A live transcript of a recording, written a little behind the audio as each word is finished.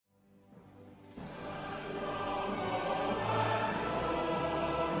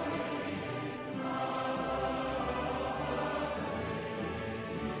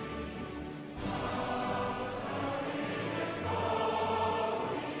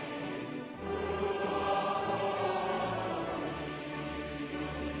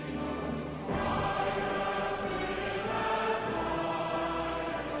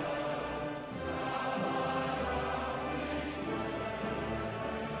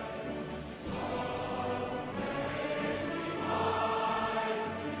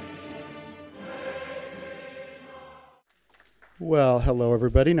Well, hello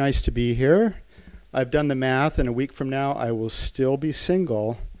everybody. Nice to be here. I've done the math, and a week from now I will still be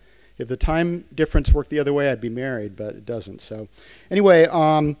single. If the time difference worked the other way, I'd be married, but it doesn't. So anyway,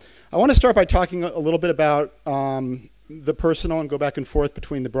 I want to start by talking a little bit about the personal and go back and forth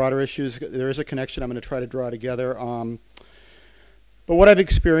between the broader issues. There is a connection I'm going to try to draw together. But what I've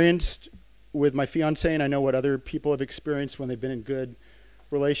experienced with my fiance, and I know what other people have experienced when they've been in good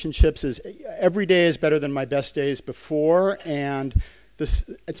relationships, is every day is better than my best days before. And this,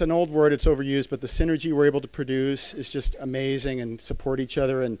 it's an old word, it's overused, but the synergy we're able to produce is just amazing, and support each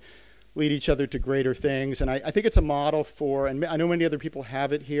other and lead each other to greater things. And I think it's a model for, and I know many other people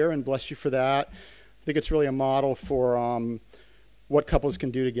have it here, and bless you for that. I think it's really a model for what couples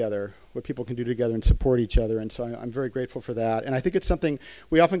can do together, what people can do together and support each other. And so I'm very grateful for that. And I think it's something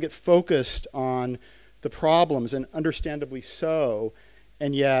we often get focused on the problems, and understandably so.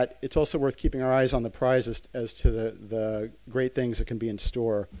 And yet, it's also worth keeping our eyes on the prize as to the great things that can be in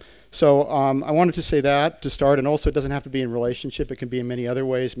store. So I wanted to say that to start, and also it doesn't have to be in relationship. It can be in many other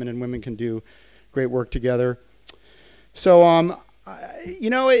ways. Men and women can do great work together. So,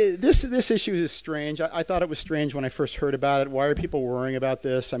 this issue is strange. I thought it was strange when I first heard about it. Why are people worrying about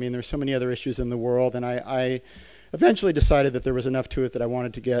this? I mean, there's so many other issues in the world, and I eventually decided that there was enough to it that I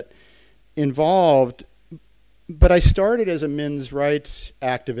wanted to get involved. But I started as a men's rights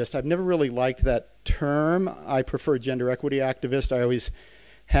activist. I've never really liked that term. I prefer gender equity activist. I always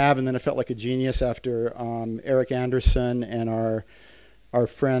have, and then I felt like a genius after Eric Anderson and our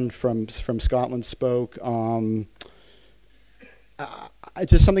friend from Scotland spoke.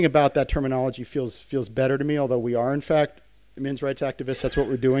 Just something about that terminology feels better to me, although we are, in fact, men's rights activists. That's what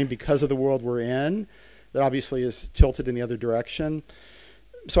we're doing because of the world we're in, that obviously is tilted in the other direction.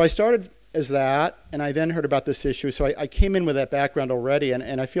 So I started as that, and I then heard about this issue. So I came in with that background already,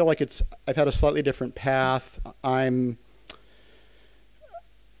 and I feel like I've had a slightly different path.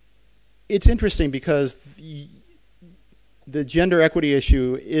 It's interesting because the gender equity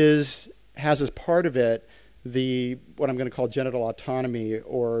issue has as part of it what I'm going to call genital autonomy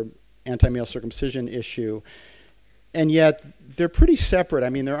or anti-male circumcision issue. And yet they're pretty separate. I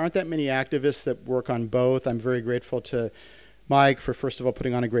mean, there aren't that many activists that work on both. I'm very grateful to Mike for, first of all,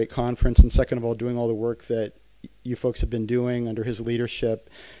 putting on a great conference, and second of all, doing all the work that you folks have been doing under his leadership.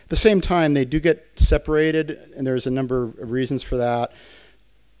 At the same time, they do get separated, and there's a number of reasons for that.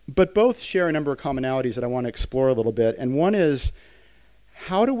 But both share a number of commonalities that I want to explore a little bit. And one is,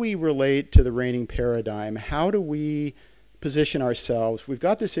 how do we relate to the reigning paradigm? How do we position ourselves? We've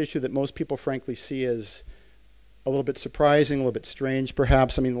got this issue that most people frankly see as a little bit surprising, a little bit strange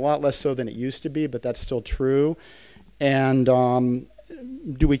perhaps. I mean, a lot less so than it used to be, but that's still true. And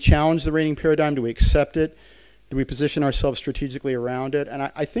do we challenge the reigning paradigm? Do we accept it? Do we position ourselves strategically around it?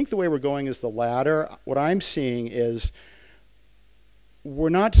 And I think the way we're going is the latter. What I'm seeing is we're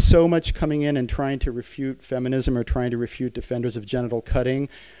not so much coming in and trying to refute feminism or trying to refute defenders of genital cutting.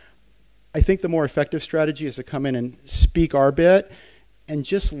 I think the more effective strategy is to come in and speak our bit and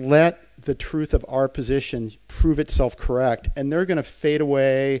just let the truth of our position prove itself correct. And they're going to fade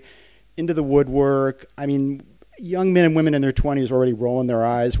away into the woodwork. I mean, young men and women in their 20s are already rolling their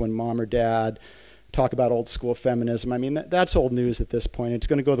eyes when mom or dad talk about old school feminism. I mean, that's old news at this point. It's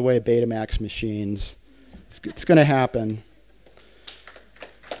going to go the way of Betamax machines. It's going to happen.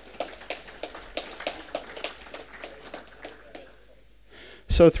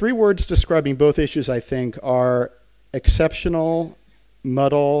 So 3 words describing both issues, I think, are exceptional,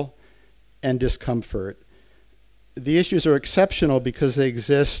 muddle, and discomfort. The issues are exceptional because they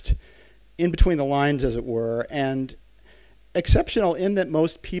exist in between the lines, as it were, and exceptional in that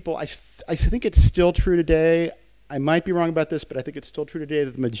most people, I think it's still true today, I might be wrong about this, but I think it's still true today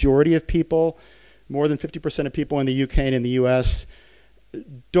that the majority of people, more than 50% of people in the UK and in the US,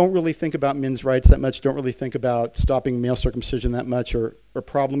 don't really think about men's rights that much, don't really think about stopping male circumcision that much or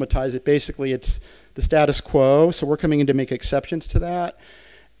problematize it. Basically, it's the status quo, so we're coming in to make exceptions to that.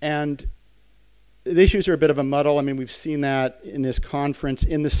 And the issues are a bit of a muddle. I mean, we've seen that in this conference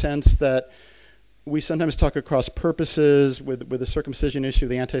in the sense that we sometimes talk across purposes with the circumcision issue,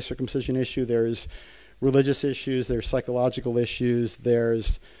 the anti-circumcision issue. There's religious issues, there's psychological issues,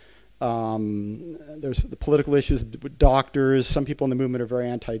 there's the political issues with doctors. Some people in the movement are very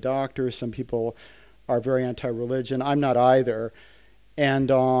anti-doctor. Some people are very anti-religion. I'm not either. And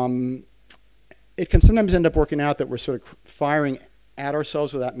it can sometimes end up working out that we're sort of firing at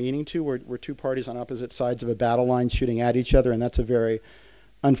ourselves without meaning to. We're two parties on opposite sides of a battle line shooting at each other, and that's a very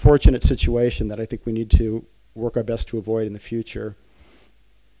unfortunate situation that I think we need to work our best to avoid in the future.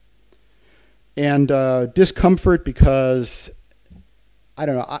 And discomfort because I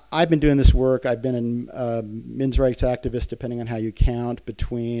don't know. I've been doing this work. I've been a men's rights activist, depending on how you count,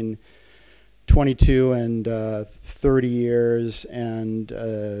 between 22 and 30 years,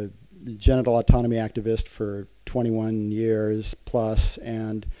 and genital autonomy activist for 21 years plus.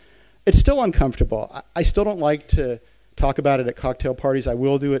 And it's still uncomfortable. I still don't like to talk about it at cocktail parties. I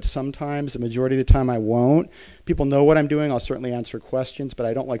will do it sometimes. The majority of the time I won't. People know what I'm doing. I'll certainly answer questions, but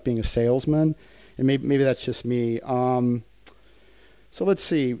I don't like being a salesman. And maybe that's just me. So let's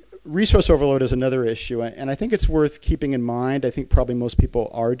see. Resource overload is another issue, and I think it's worth keeping in mind. I think probably most people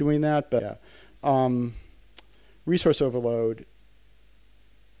are doing that, but resource overload,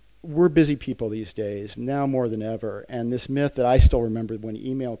 we're busy people these days, now more than ever. And this myth that I still remember when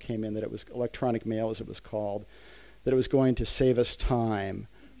email came in, that it was electronic mail, as it was called, that it was going to save us time.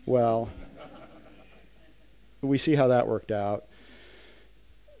 Well, we see how that worked out.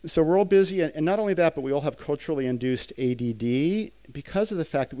 So we're all busy, and not only that, but we all have culturally induced ADD because of the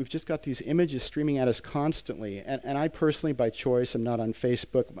fact that we've just got these images streaming at us constantly. And I personally, by choice, am not on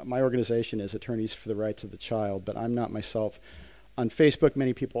Facebook. My organization is Attorneys for the Rights of the Child, but I'm not myself on Facebook.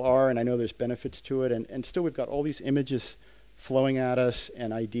 Many people are, and I know there's benefits to it. And still we've got all these images flowing at us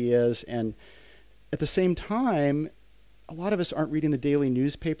and ideas. And at the same time, a lot of us aren't reading the daily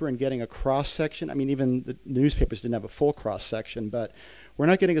newspaper and getting a cross-section. I mean, even the newspapers didn't have a full cross-section, but we're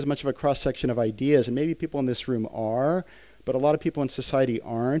not getting as much of a cross-section of ideas, and maybe people in this room are, but a lot of people in society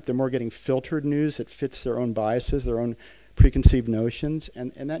aren't. They're more getting filtered news that fits their own biases, their own preconceived notions,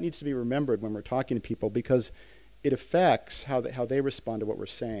 and that needs to be remembered when we're talking to people, because it affects how they respond to what we're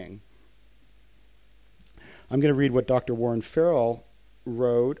saying. I'm going to read what Dr. Warren Farrell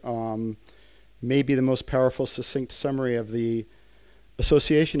wrote, maybe the most powerful, succinct summary of the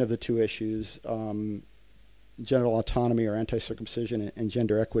association of the two issues, genital autonomy or anti-circumcision and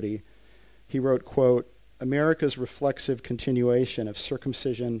gender equity. He wrote, quote, "America's reflexive continuation of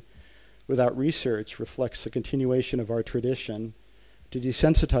circumcision without research reflects the continuation of our tradition to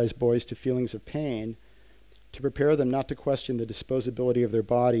desensitize boys to feelings of pain, to prepare them not to question the disposability of their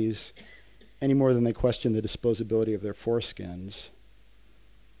bodies any more than they question the disposability of their foreskins."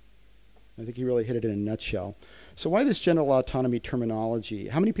 I think he really hit it in a nutshell. So why this genital autonomy terminology?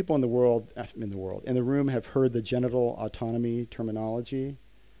 How many people in the room have heard the genital autonomy terminology?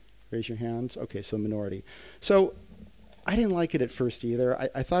 Raise your hands. Okay, so minority. So I didn't like it at first either.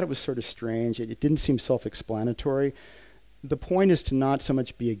 I thought it was sort of strange. It didn't seem self-explanatory. The point is to not so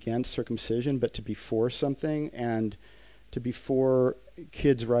much be against circumcision, but to be for something, and to be for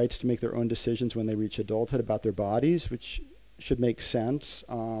kids' rights to make their own decisions when they reach adulthood about their bodies, which should make sense.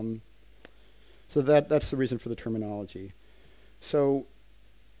 So that's the reason for the terminology. So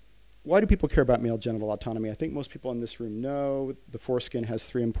why do people care about male genital autonomy? I think most people in this room know the foreskin has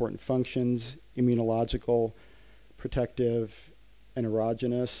 3 important functions: immunological, protective, and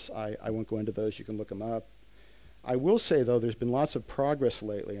erogenous. I won't go into those. You can look them up. I will say, though, there's been lots of progress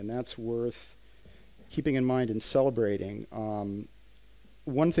lately, and that's worth keeping in mind and celebrating.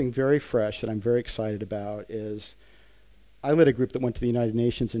 One thing very fresh that I'm very excited about is I led a group that went to the United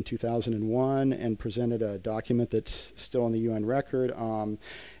Nations in 2001 and presented a document that's still on the UN record. And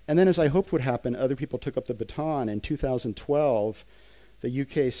then, as I hoped would happen, other people took up the baton. In 2012, the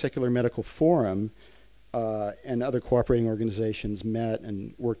UK Secular Medical Forum and other cooperating organizations met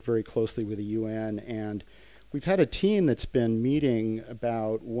and worked very closely with the UN. And we've had a team that's been meeting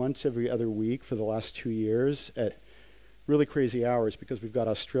about once every other week for the last 2 years at really crazy hours, because we've got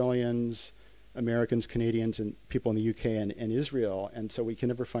Australians, Americans, Canadians, and people in the UK and Israel, and so we can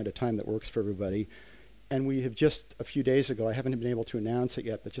never find a time that works for everybody. And we have just a few days ago, I haven't been able to announce it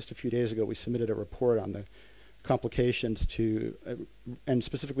yet, but just a few days ago we submitted a report on the complications to, and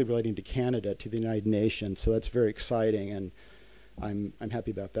specifically relating to Canada, to the United Nations. So that's very exciting, and I'm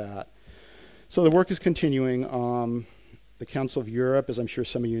happy about that. So the work is continuing. The Council of Europe, as I'm sure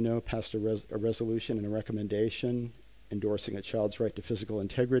some of you know, passed a resolution and a recommendation endorsing a child's right to physical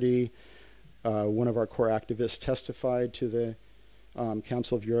integrity. One of our core activists testified to the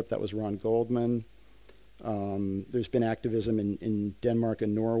Council of Europe. That was Ron Goldman. There's been activism in Denmark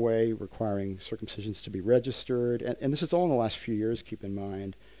and Norway requiring circumcisions to be registered. And this is all in the last few years, keep in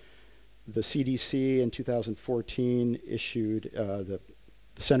mind. The CDC in 2014 issued the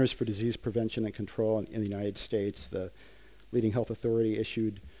Centers for Disease Prevention and Control in the United States. The leading health authority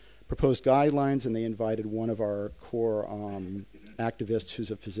issued proposed guidelines, and they invited one of our core activists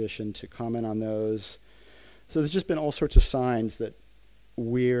who's a physician to comment on those. So there's just been all sorts of signs that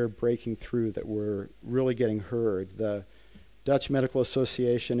we're breaking through, that we're really getting heard. The Dutch Medical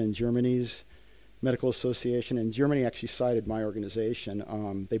Association and Germany's Medical Association, and Germany actually cited my organization.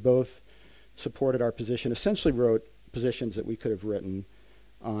 They both supported our position, essentially wrote positions that we could have written.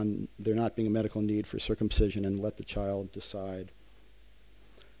 on there not being a medical need for circumcision and let the child decide.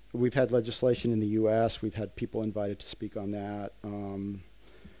 We've had legislation in the U.S. We've had people invited to speak on that.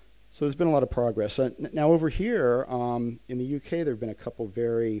 So there's been a lot of progress. Now over here in the UK, there have been a couple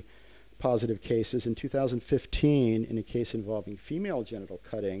very positive cases. In 2015, in a case involving female genital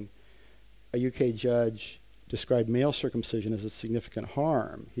cutting, a UK judge described male circumcision as a significant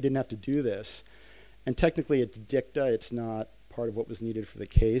harm. He didn't have to do this. And technically it's dicta, it's not part of what was needed for the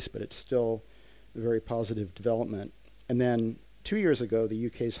case, but it's still a very positive development. And then 2 years ago, the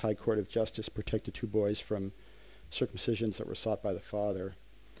UK's High Court of Justice protected 2 boys from circumcisions that were sought by the father.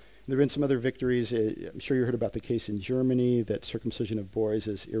 There have been some other victories. I'm sure you heard about the case in Germany that circumcision of boys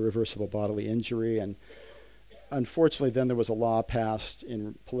is irreversible bodily injury. And unfortunately, then there was a law passed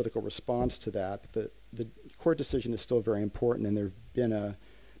in political response to that. But the court decision is still very important, and there have been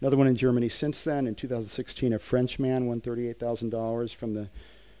another one in Germany since then. In 2016, a French man won $38,000 from the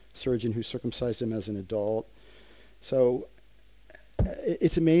surgeon who circumcised him as an adult. So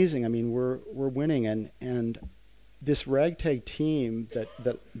it's amazing. I mean, we're winning, and this ragtag team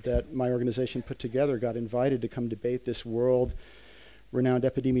that my organization put together got invited to come debate this world-renowned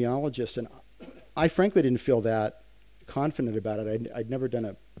epidemiologist, and I frankly didn't feel that confident about it. I'd never done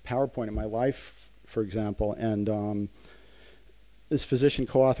a PowerPoint in my life, for example, and this physician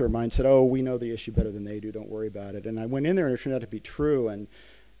co-author of mine said, "Oh, we know the issue better than they do. Don't worry about it." And I went in there, and it turned out to be true. And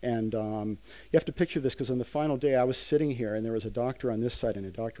you have to picture this, because on the final day, I was sitting here, and there was a doctor on this side and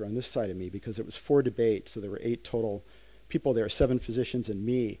a doctor on this side of me, because it was 4 debates, so there were 8 total people there, 7 physicians and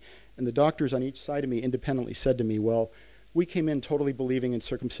me. And the doctors on each side of me independently said to me, "Well, we came in totally believing in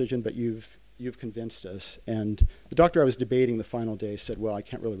circumcision, but you've convinced us." And the doctor I was debating the final day said, "Well, I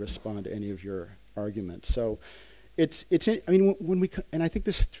can't really respond to any of your arguments." So it's I mean, and I think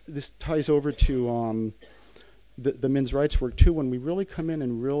this ties over to the men's rights work too. When we really come in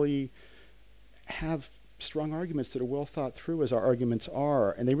and really have strong arguments that are well thought through, as our arguments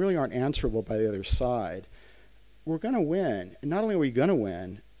are, and they really aren't answerable by the other side, we're going to win. And not only are we going to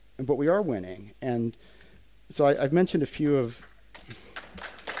win, but we are winning. And so I've mentioned a few of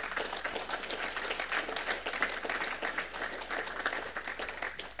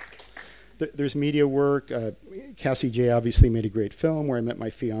there's media work. Cassie J obviously made a great film where I met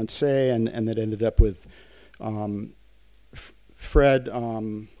my fiance, and that ended up with Fred,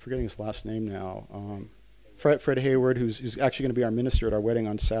 forgetting his last name now, Fred Hayward, who's actually going to be our minister at our wedding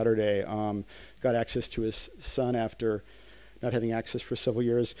on Saturday, got access to his son after not having access for several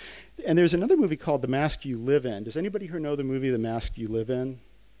years. And there's another movie called The Mask You Live In. Does anybody here know the movie The Mask You Live In?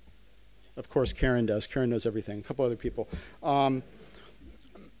 Of course, Karen does. Karen knows everything. A couple other people.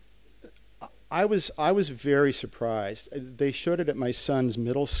 I was very surprised. They showed it at my son's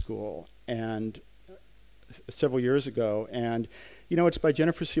middle school and several years ago, and it's by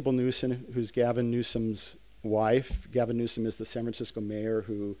Jennifer Siebel-Newsom, who's Gavin Newsom's wife. Gavin Newsom is the San Francisco mayor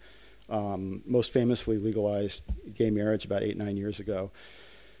who most famously legalized gay marriage about 8-9 years ago.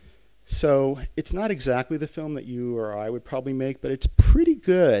 So it's not exactly the film that you or I would probably make, but it's pretty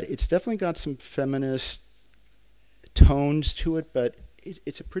good. It's definitely got some feminist tones to it, but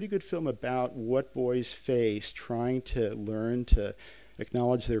it's a pretty good film about what boys face trying to learn to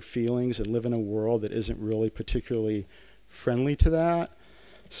acknowledge their feelings and live in a world that isn't really particularly friendly to that.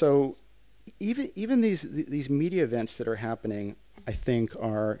 So even these media events that are happening, I think,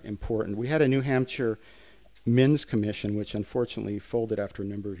 are important. We had a New Hampshire Men's Commission, which unfortunately folded after a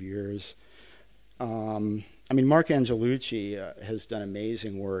number of years. Mark Angelucci has done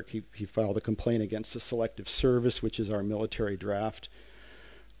amazing work. He filed a complaint against the Selective Service, which is our military draft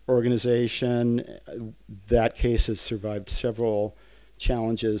organization. That case has survived several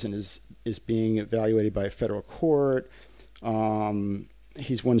challenges and is being evaluated by a federal court.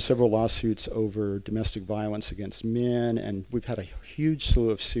 He's won several lawsuits over domestic violence against men, and we've had a huge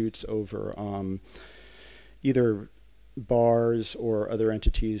slew of suits over either bars or other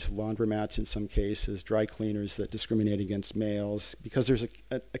entities, laundromats in some cases, dry cleaners that discriminate against males, because there's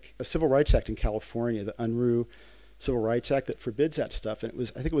a Civil Rights Act in California, the Unruh Civil Rights Act, that forbids that stuff. And I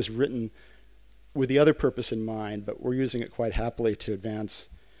think it was written with the other purpose in mind, but we're using it quite happily to advance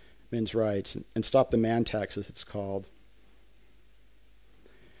men's rights and stop the man tax, as it's called.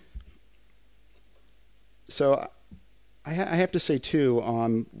 So I have to say,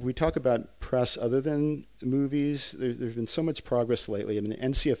 too, we talk about press other than movies. There's been so much progress lately. I mean, the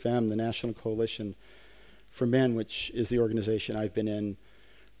NCFM, the National Coalition for Men, which is the organization I've been in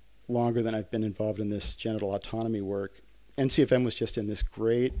longer than I've been involved in this genital autonomy work. NCFM was just in this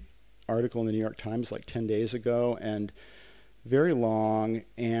great article in the New York Times like 10 days ago, and very long,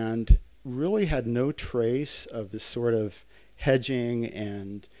 and really had no trace of this sort of hedging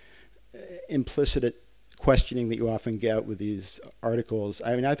and implicit questioning that you often get with these articles.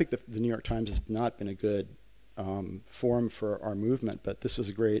 I mean, I think the New York Times has not been a good forum for our movement, but this was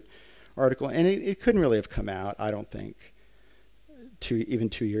a great article, and it couldn't really have come out, I don't think, even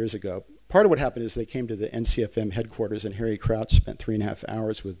 2 years ago. Part of what happened is they came to the NCFM headquarters, and Harry Crouch spent 3.5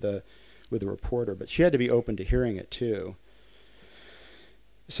 hours with the reporter, but she had to be open to hearing it too.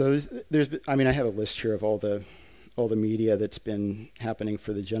 So I mean, I have a list here of all the media that's been happening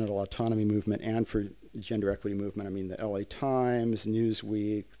for the genital autonomy movement and for the gender equity movement. I mean, the LA Times,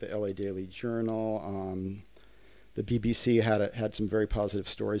 Newsweek, the LA Daily Journal, the BBC had some very positive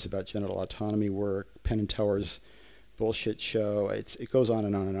stories about genital autonomy work. Penn and Teller's bullshit show. It goes on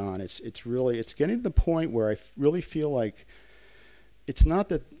and on and on. It's getting to the point where I really feel like it's not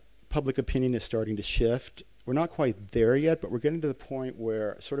that public opinion is starting to shift. We're not quite there yet, but we're getting to the point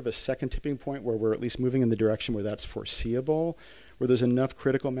where, sort of a second tipping point, where we're at least moving in the direction where that's foreseeable, where there's enough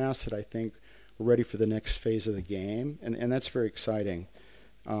critical mass that I think we're ready for the next phase of the game, and that's very exciting.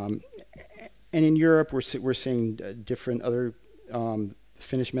 And in Europe, we're seeing different other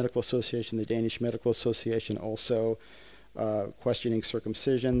Finnish Medical Association, the Danish Medical Association also questioning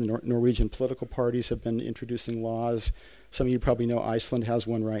circumcision. Norwegian political parties have been introducing laws. Some of you probably know Iceland has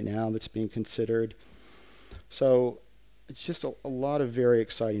one right now that's being considered. So it's just a lot of very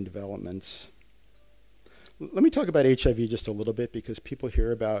exciting developments. Let me talk about HIV just a little bit, because people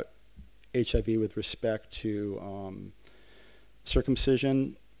hear about HIV with respect to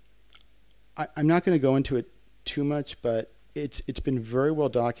circumcision. I'm not going to go into it too much, but it's been very well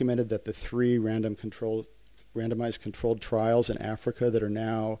documented that the 3 randomized controlled trials in Africa that are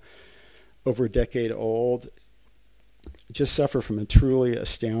now over a decade old just suffer from a truly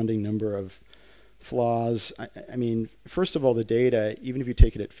astounding number of flaws. I mean, first of all, the data, even if you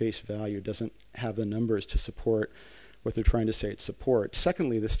take it at face value, doesn't have the numbers to support what they're trying to say it supports.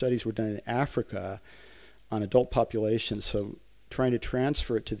 Secondly, the studies were done in Africa on adult populations, so trying to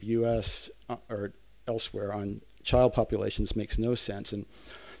transfer it to the US or elsewhere on child populations makes no sense. And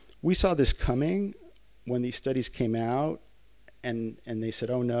we saw this coming when these studies came out, and they said,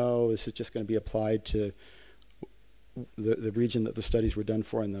 oh no, this is just going to be applied to the region that the studies were done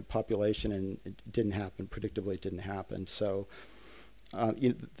for in the population, and it didn't happen. Predictably, it didn't happen. So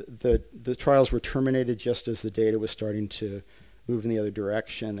the trials were terminated just as the data was starting to move in the other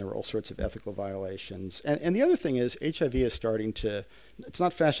direction. There were all sorts of ethical violations. And the other thing is, HIV is starting to, it's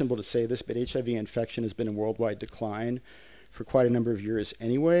not fashionable to say this, but HIV infection has been in worldwide decline for quite a number of years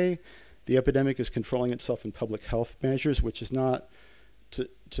anyway. The epidemic is controlling itself in public health measures, which is not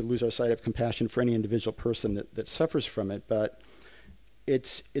to lose our sight of compassion for any individual person that suffers from it, but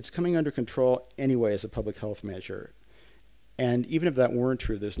it's coming under control anyway as a public health measure. And even if that weren't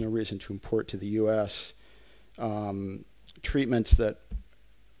true, there's no reason to import to the US treatments that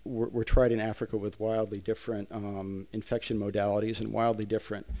were tried in Africa with wildly different infection modalities and wildly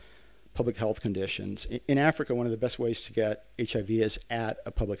different public health conditions. In Africa, one of the best ways to get HIV is at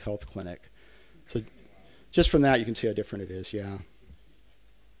a public health clinic. So just from that, you can see how different it is, yeah.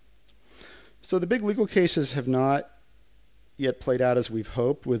 So the big legal cases have not yet played out as we've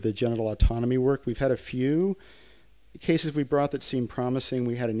hoped with the genital autonomy work. We've had a few cases we brought that seemed promising.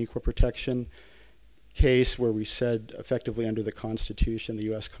 We had an equal protection case where we said effectively under the Constitution,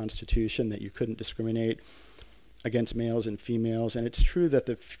 the US Constitution, that you couldn't discriminate against males and females. And it's true that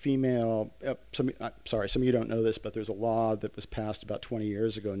the female, some of you don't know this, but there's a law that was passed about 20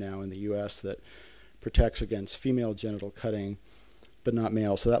 years ago now in the US that protects against female genital cutting, but not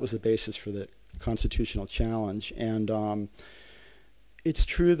male. So that was the basis for the constitutional challenge. And it's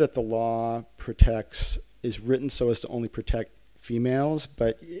true that the law is written so as to only protect females,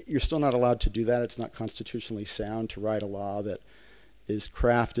 but you're still not allowed to do that. It's not constitutionally sound to write a law that is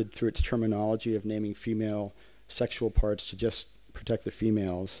crafted through its terminology of naming female sexual parts to just protect the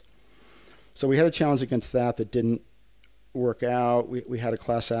females. So we had a challenge against that didn't work out. We had a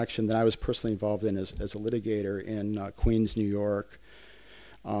class action that I was personally involved in as a litigator in Queens, New York.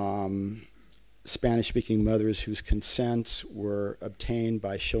 Spanish-speaking mothers whose consents were obtained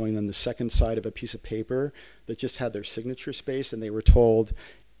by showing them the second side of a piece of paper that just had their signature space, and they were told,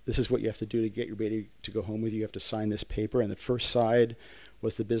 this is what you have to do to get your baby to go home with you. You have to sign this paper. And the first side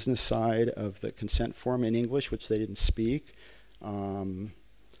was the business side of the consent form in English, which they didn't speak.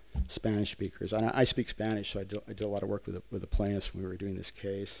 Spanish speakers. And I speak Spanish, so I did a lot of work with the plaintiffs when we were doing this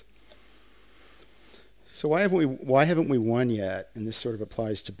case. So why haven't we won yet? And this sort of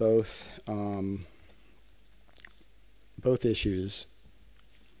applies to both issues.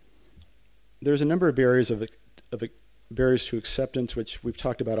 There's a number of barriers to acceptance, which we've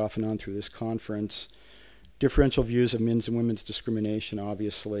talked about off and on through this conference. differential views of men's and women's discrimination,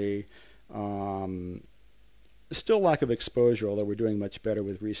 obviously. Still lack of exposure, although we're doing much better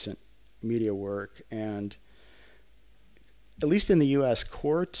with recent media work. And at least in the US,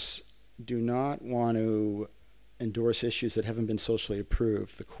 courts do not want to endorse issues that haven't been socially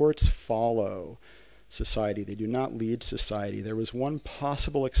approved. The courts follow society. They do not lead society. There was one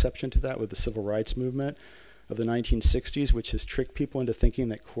possible exception to that with the civil rights movement of the 1960s, which has tricked people into thinking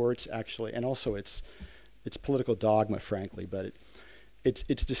that courts actually, and also it's political dogma, frankly, but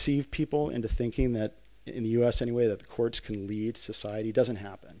it's deceived people into thinking that, in the US anyway, that the courts can lead society. It doesn't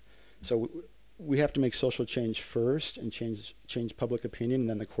happen. So we have to make social change first and change public opinion, and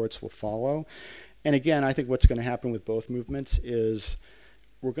then the courts will follow. And again, I think what's going to happen with both movements is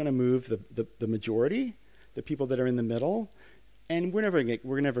we're going to move the majority, the people that are in the middle, and we're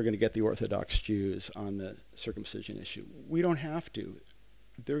never going to get the Orthodox Jews on the circumcision issue. We don't have to.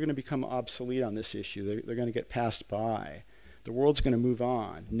 They're going to become obsolete on this issue. They're going to get passed by. The world's going to move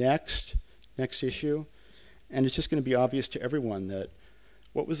on. Next issue, and it's just going to be obvious to everyone that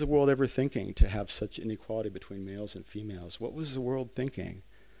what was the world ever thinking to have such inequality between males and females? What was the world thinking?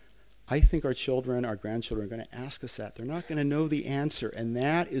 I think our children, our grandchildren are going to ask us that. They're not going to know the answer, and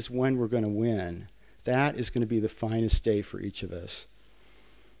that is when we're going to win. That is going to be the finest day for each of us.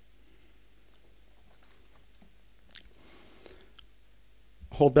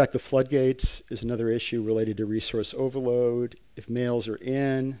 Hold back the floodgates is another issue related to resource overload. If males are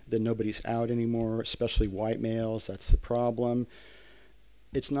in, then nobody's out anymore, especially white males. That's the problem.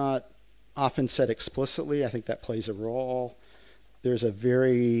 It's not often said explicitly. I think that plays a role. There's a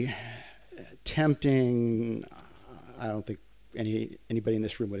very tempting, I don't think anybody in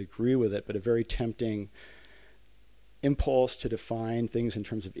this room would agree with it, but a very tempting impulse to define things in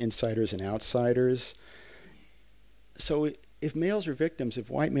terms of insiders and outsiders. So if males are victims, if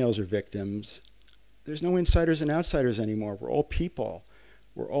white males are victims, there's no insiders and outsiders anymore. We're all people.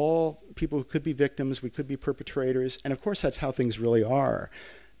 We're all people who could be victims, we could be perpetrators, and of course that's how things really are.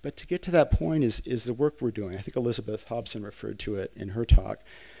 But to get to that point is the work we're doing. I think Elizabeth Hobson referred to it in her talk.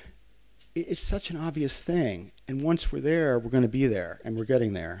 It's such an obvious thing, and once we're there, we're going to be there, and we're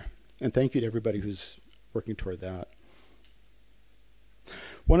getting there. And thank you to everybody who's working toward that.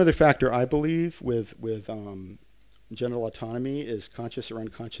 One other factor I believe with genital autonomy is conscious or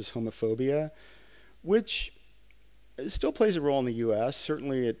unconscious homophobia, which still plays a role in the US.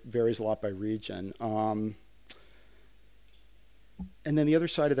 Certainly it varies a lot by region. And then the other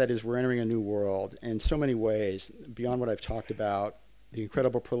side of that is we're entering a new world in so many ways, beyond what I've talked about, the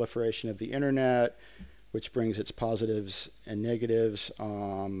incredible proliferation of the internet, which brings its positives and negatives.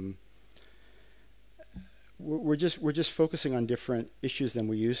 We're just focusing on different issues than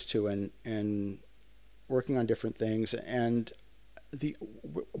we used to, and working on different things. And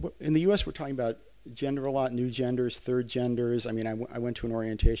in the US, we're talking about gender a lot, new genders, third genders. I mean, I went to an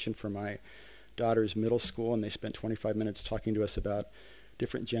orientation for my daughter's middle school, and they spent 25 minutes talking to us about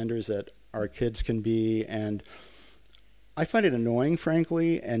different genders that our kids can be. And I find it annoying,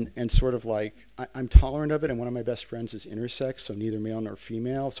 frankly, and sort of like, I'm tolerant of it, and one of my best friends is intersex, so neither male nor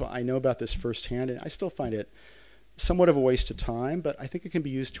female. So I know about this firsthand, and I still find it somewhat of a waste of time, but I think it can be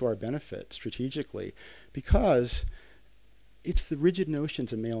used to our benefit strategically, because it's the rigid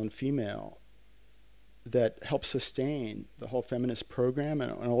notions of male and female that help sustain the whole feminist program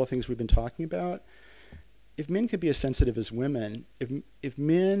and all the things we've been talking about. If men can be as sensitive as women, if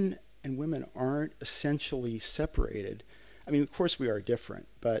men and women aren't essentially separated, I mean, of course we are different,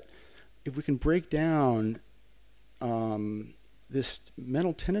 but if we can break down this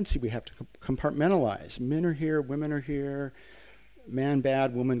mental tendency we have to compartmentalize, men are here, women are here, man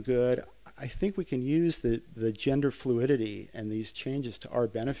bad, woman good, I think we can use the gender fluidity and these changes to our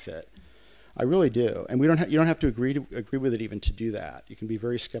benefit. I really do, and you don't have to agree with it even to do that. You can be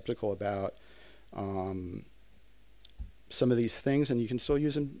very skeptical about some of these things, and you can still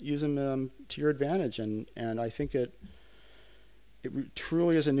use them to your advantage. And I think it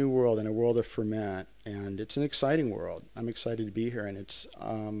truly is a new world, and a world of ferment, and it's an exciting world. I'm excited to be here, and it's.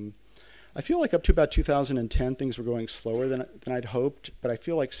 I feel like up to about 2010, things were going slower than I'd hoped, but I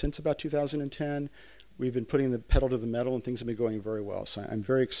feel like since about 2010, we've been putting the pedal to the metal, and things have been going very well. So I'm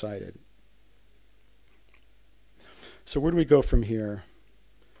very excited. So where do we go from here?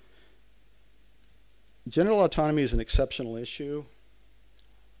 Genital autonomy is an exceptional issue,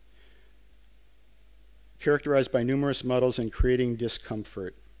 characterized by numerous muddles and creating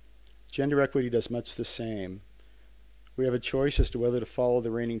discomfort. Gender equity does much the same. We have a choice as to whether to follow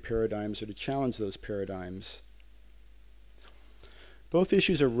the reigning paradigms or to challenge those paradigms. Both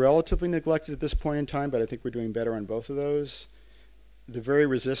issues are relatively neglected at this point in time, but I think we're doing better on both of those. the very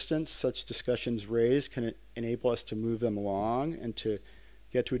resistance such discussions raise can enable us to move them along and to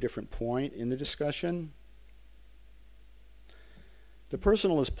get to a different point in the discussion. The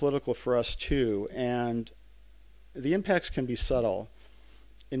personal is political for us too, and the impacts can be subtle.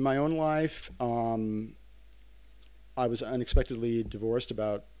 In my own life, I was unexpectedly divorced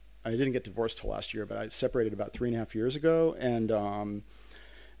I didn't get divorced till last year, but I separated about 3.5 years ago, and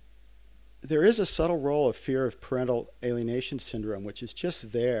there is a subtle role of fear of parental alienation syndrome, which is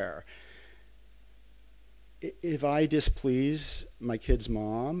just there. If I displease my kid's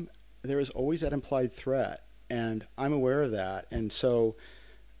mom, there is always that implied threat, and I'm aware of that. And so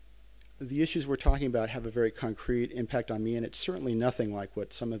the issues we're talking about have a very concrete impact on me, and it's certainly nothing like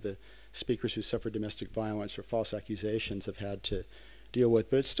what some of the speakers who suffered domestic violence or false accusations have had to deal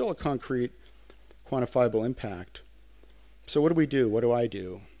with, but it's still a concrete, quantifiable impact. So what do we do? What do I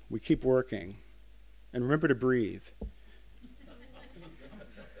do? We keep working, and remember to breathe.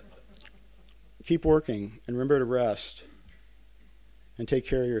 Keep working, and remember to rest, and take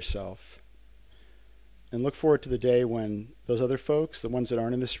care of yourself. And look forward to the day when those other folks, the ones that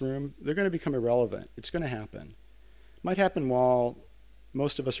aren't in this room, they're going to become irrelevant. It's going to happen. It might happen while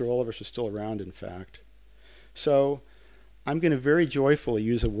most of us or all of us are still around, in fact. So I'm going to very joyfully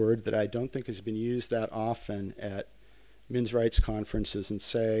use a word that I don't think has been used that often at men's rights conferences and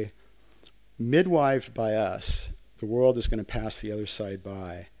say, midwifed by us, the world is going to pass the other side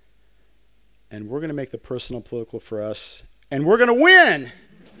by. And we're going to make the personal political for us, and we're going to win!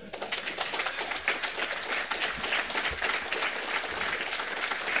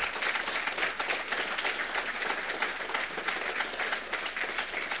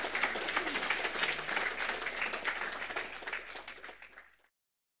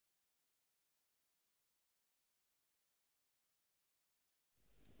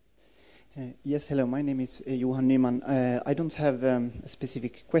 Yes, hello, my name is Johan Nyman. I don't have a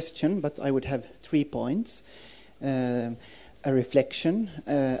specific question, but I would have 3 points. A reflection,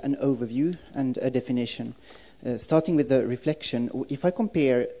 an overview, and a definition. Starting with the reflection, if I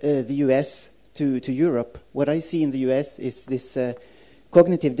compare the US to Europe, what I see in the US is this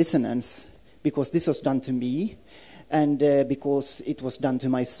cognitive dissonance, because this was done to me, and because it was done to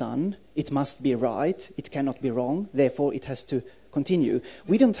my son, it must be right, it cannot be wrong, therefore it has to continue.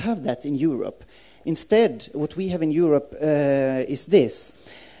 We don't have that in Europe. Instead, what we have in Europe is this.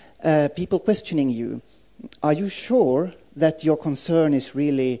 People questioning you. Are you sure that your concern is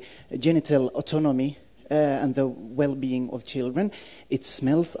really genital autonomy and the well-being of children? It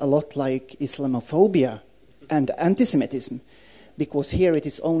smells a lot like Islamophobia and anti-Semitism, because here it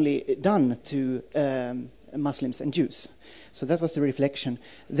is only done to Muslims and Jews. So that was the reflection.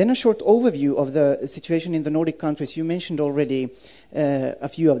 Then a short overview of the situation in the Nordic countries. You mentioned already a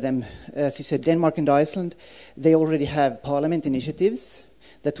few of them. As you said, Denmark and Iceland, they already have parliament initiatives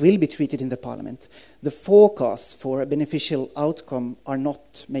that will be treated in the parliament. The forecasts for a beneficial outcome are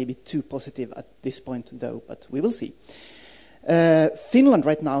not maybe too positive at this point, though, but we will see. Finland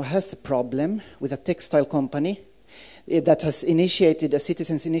right now has a problem with a textile company that has initiated a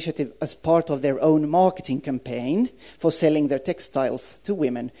citizens' initiative as part of their own marketing campaign for selling their textiles to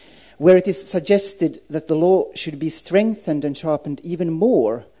women, where it is suggested that the law should be strengthened and sharpened even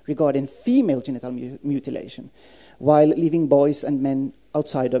more regarding female genital mutilation, while leaving boys and men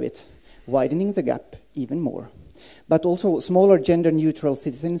outside of it, widening the gap even more. But also smaller gender-neutral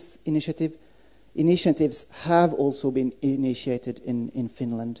citizens' initiatives have also been initiated in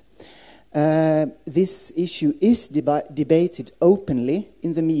Finland. This issue is debated openly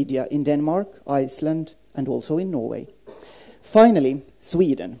in the media in Denmark, Iceland, and also in Norway. Finally,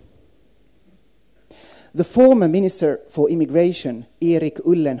 Sweden. The former Minister for Immigration, Erik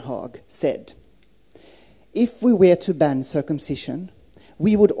Ullenhag, said, "If we were to ban circumcision,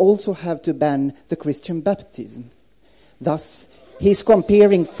 we would also have to ban the Christian baptism." Thus, he is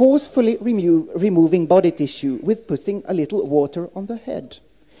comparing forcefully removing body tissue with putting a little water on the head.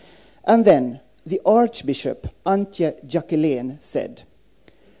 And then the Archbishop Antje Jacqueline said,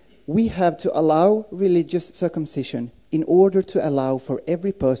 "We have to allow religious circumcision in order to allow for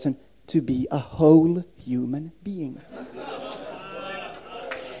every person to be a whole human being."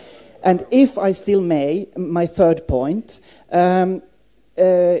 And if I still may, my third point,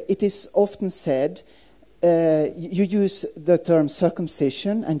 it is often said, you use the term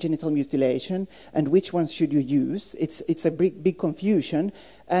circumcision and genital mutilation, and which ones should you use? It's a big confusion.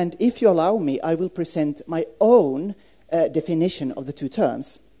 And if you allow me, I will present my own definition of the two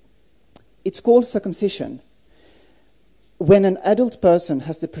terms. It's called circumcision when an adult person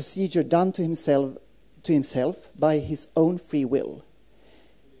has the procedure done to himself by his own free will.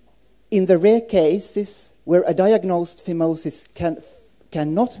 In the rare cases where a diagnosed phimosis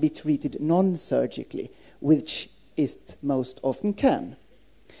cannot be treated non-surgically, which it most often can.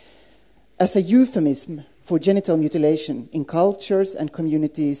 As a euphemism for genital mutilation in cultures and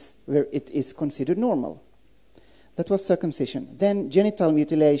communities where it is considered normal. That was circumcision. Then genital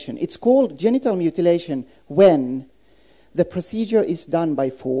mutilation. It's called genital mutilation when the procedure is done by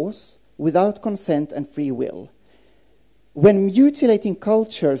force, without consent and free will. When mutilating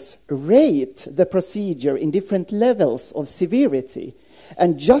cultures rate the procedure in different levels of severity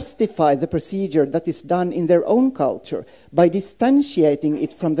and justify the procedure that is done in their own culture by distantiating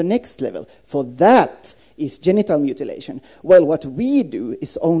it from the next level, for that is genital mutilation. Well, what we do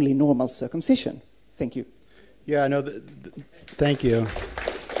is only normal circumcision. Thank you. Yeah, no, thank you.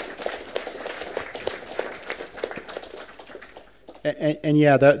 And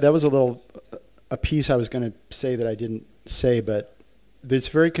yeah, that was a piece I was going to say that I didn't say, but it's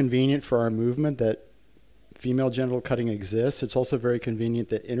very convenient for our movement that female genital cutting exists. It's also very convenient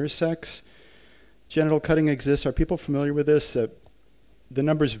that intersex genital cutting exists. Are people familiar with this? The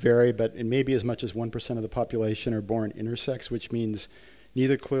numbers vary, but it may be as much as 1% of the population are born intersex, which means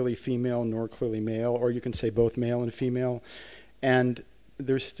neither clearly female nor clearly male, or you can say both male and female. And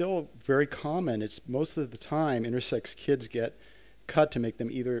they're still very common. It's most of the time intersex kids get cut to make them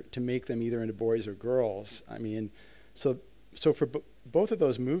either into boys or girls. I mean, so for both of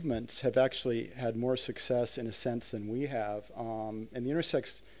those movements have actually had more success in a sense than we have. And the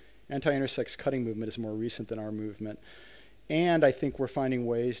anti-intersex cutting movement is more recent than our movement. And I think we're finding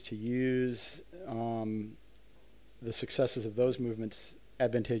ways to use the successes of those movements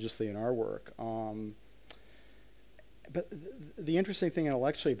advantageously in our work. But the interesting thing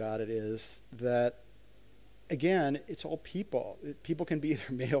intellectually about it is that, again, it's all people. People can be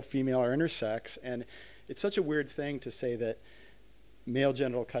either male, female, or intersex, and it's such a weird thing to say that male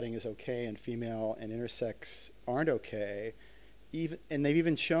genital cutting is okay and female and intersex aren't okay. And they've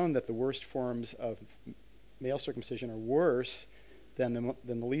even shown that the worst forms of male circumcision are worse than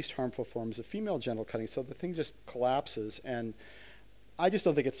the least harmful forms of female genital cutting. So the thing just collapses, and I just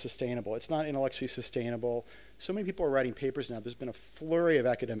don't think it's sustainable. It's not intellectually sustainable. So many people are writing papers now. There's been a flurry of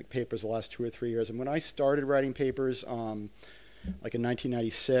academic papers the last 2 or 3 years. And when I started writing papers, like in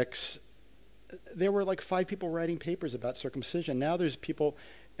 1996, there were like 5 people writing papers about circumcision. Now there's people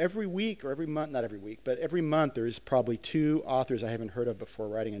every week or every month, not every week, but every month there's probably 2 authors I haven't heard of before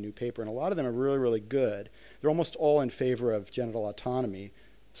writing a new paper. And a lot of them are really, really good. They're almost all in favor of genital autonomy,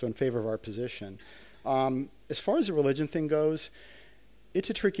 so in favor of our position. As far as the religion thing goes, it's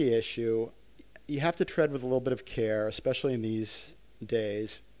a tricky issue. You have to tread with a little bit of care, especially in these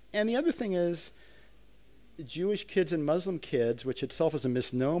days. And the other thing is, Jewish kids and Muslim kids, which itself is a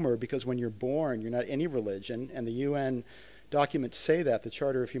misnomer because when you're born, you're not any religion, and the UN documents say that, the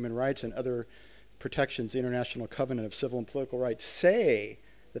Charter of Human Rights and other protections, the International Covenant of Civil and Political Rights say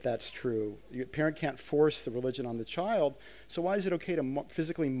that that's true. Your parent can't force the religion on the child, so why is it okay to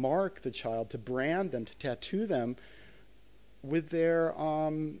physically mark the child, to brand them, to tattoo them with their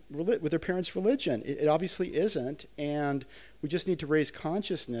parents' religion? It obviously isn't, and we just need to raise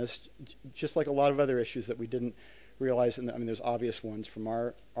consciousness, just like a lot of other issues that we didn't realize. I mean, there's obvious ones from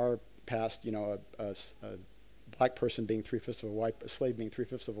our past. You know, a black person being 3/5 of a slave being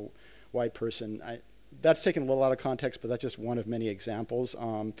 3/5 of a white person. That's taken a little out of context, but that's just one of many examples.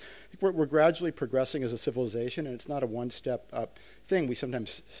 We're gradually progressing as a civilization, and it's not a one-step up thing. We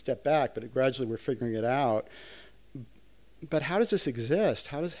sometimes step back, but gradually we're figuring it out. But how does this exist?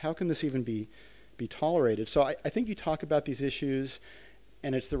 How can this even be tolerated? So I think you talk about these issues,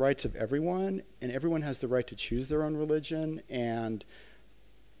 and it's the rights of everyone, and everyone has the right to choose their own religion. And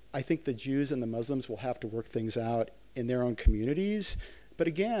I think the Jews and the Muslims will have to work things out in their own communities. But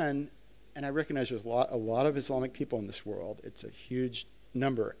again, and I recognize there's a lot of Islamic people in this world. It's a huge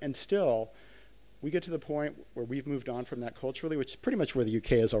number, and still, we get to the point where we've moved on from that culturally, which is pretty much where the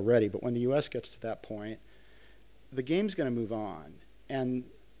UK is already. But when the US gets to that point, the game's going to move on. And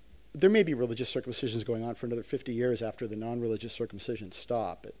there may be religious circumcisions going on for another 50 years after the non-religious circumcisions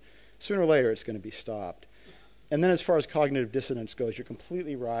stop. But sooner or later, it's going to be stopped. And then as far as cognitive dissonance goes, you're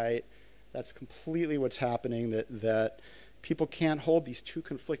completely right. That's completely what's happening, that people can't hold these 2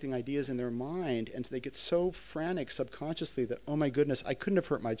 conflicting ideas in their mind, and so they get so frantic subconsciously that, oh my goodness, I couldn't have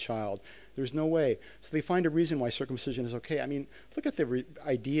hurt my child. There's no way. So they find a reason why circumcision is okay. I mean, look at the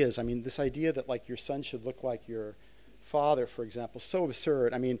ideas. I mean, this idea that like your son should look like your father, for example, so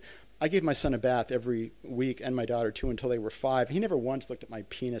absurd. I mean, I gave my son a bath every week and my daughter too until they were 5. He never once looked at my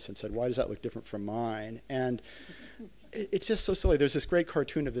penis and said, why does that look different from mine? And it's just so silly. There's this great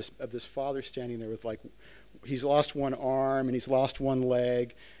cartoon of this father standing there with, like, he's lost one arm and he's lost one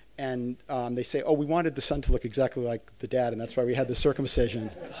leg, and they say, oh, we wanted the son to look exactly like the dad, and that's why we had the circumcision.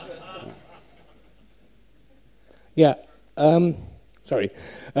 Yeah. Sorry.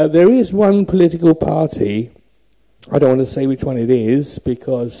 There is one political party, I don't want to say which one it is,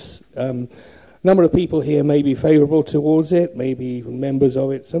 because a number of people here may be favourable towards it, maybe even members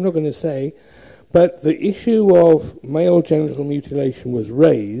of it, so I'm not going to say. But the issue of male genital mutilation was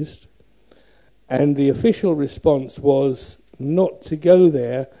raised, and the official response was not to go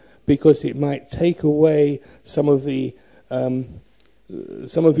there because it might take away some of the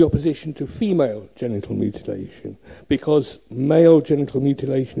opposition to female genital mutilation, because male genital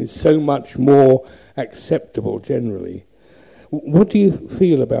mutilation is so much more acceptable generally. What do you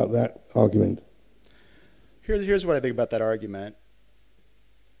feel about that argument? Here's what I think about that argument.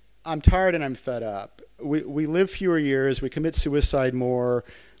 I'm tired and I'm fed up. We live fewer years, we commit suicide more,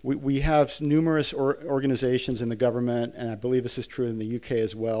 we have numerous organizations in the government, and I believe this is true in the UK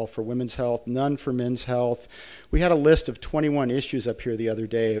as well, for women's health, none for men's health. We had a list of 21 issues up here the other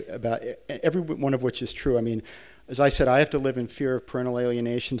day, about every one of which is true. I mean, as I said, I have to live in fear of parental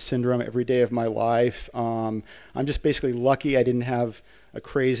alienation syndrome every day of my life. I'm just basically lucky I didn't have a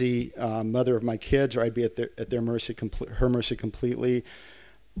crazy mother of my kids, or I'd be at their mercy, her mercy completely.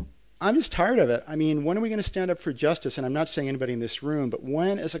 I'm just tired of it. I mean, when are we going to stand up for justice? And I'm not saying anybody in this room, but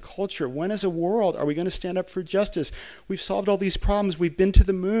when as a culture, when as a world are we going to stand up for justice? We've solved all these problems. We've been to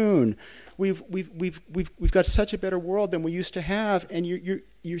the moon. We've got such a better world than we used to have. And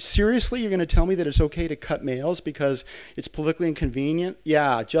you're seriously, you're going to tell me that it's okay to cut males because it's politically inconvenient?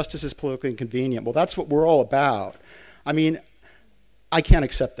 Yeah, justice is politically inconvenient. Well, that's what we're all about. I mean, I can't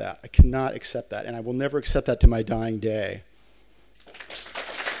accept that. I cannot accept that. And I will never accept that to my dying day.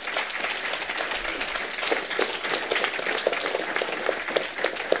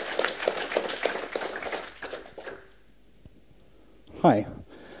 Hi.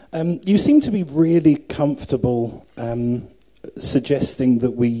 You seem to be really comfortable suggesting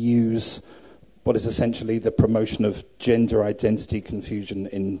that we use what is essentially the promotion of gender identity confusion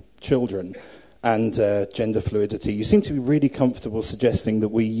in children and gender fluidity. You seem to be really comfortable suggesting that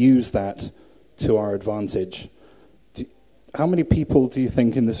we use that to our advantage. How many people do you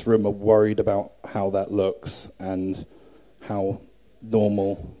think in this room are worried about how that looks and how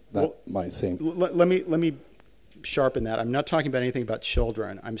normal that might seem? Let me sharpen that. I'm not talking about anything about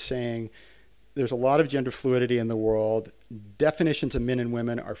children. I'm saying there's a lot of gender fluidity in the world. Definitions of men and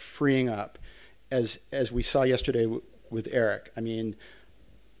women are freeing up, as we saw yesterday with Eric. I mean,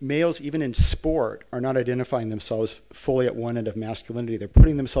 males, even in sport, are not identifying themselves fully at one end of masculinity. They're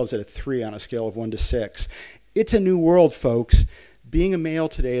putting themselves at a 3 on a scale of 1 to 6. It's a new world, folks. Being a male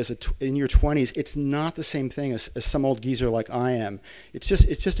today in your 20s, it's not the same thing as some old geezer like I am. It's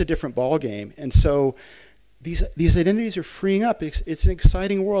just a different ballgame. And so these identities are freeing up. It's an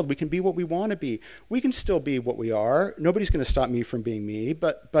exciting world. We can be what we want to be. We can still be what we are. Nobody's going to stop me from being me,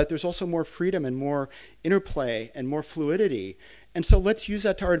 but there's also more freedom and more interplay and more fluidity. And so let's use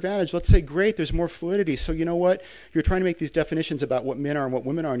that to our advantage. Let's say, great, there's more fluidity. So you know what? You're trying to make these definitions about what men are and what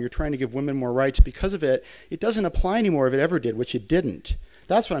women are, and you're trying to give women more rights because of it. It doesn't apply anymore if it ever did, which it didn't.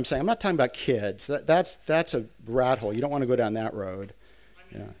 That's what I'm saying. I'm not talking about kids. That's a rat hole. You don't want to go down that road.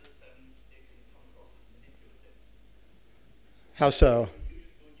 Yeah. How so?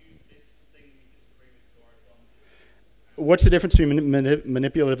 What's the difference between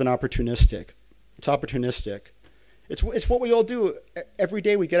manipulative and opportunistic? It's opportunistic. It's what we all do every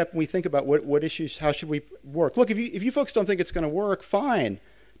day. We get up and we think about what issues, how should we work. Look, if you folks don't think it's going to work, fine,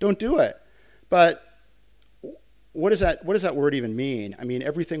 don't do it. But what does that word even mean? I mean,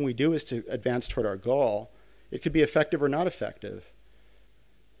 everything we do is to advance toward our goal. It could be effective or not effective.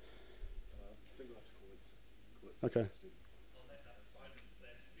 Okay.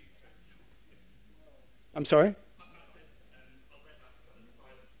 I'm sorry?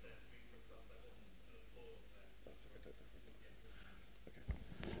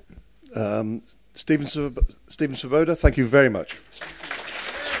 Stephen Svoboda, thank you very much.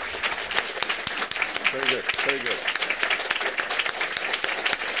 Very good, very good.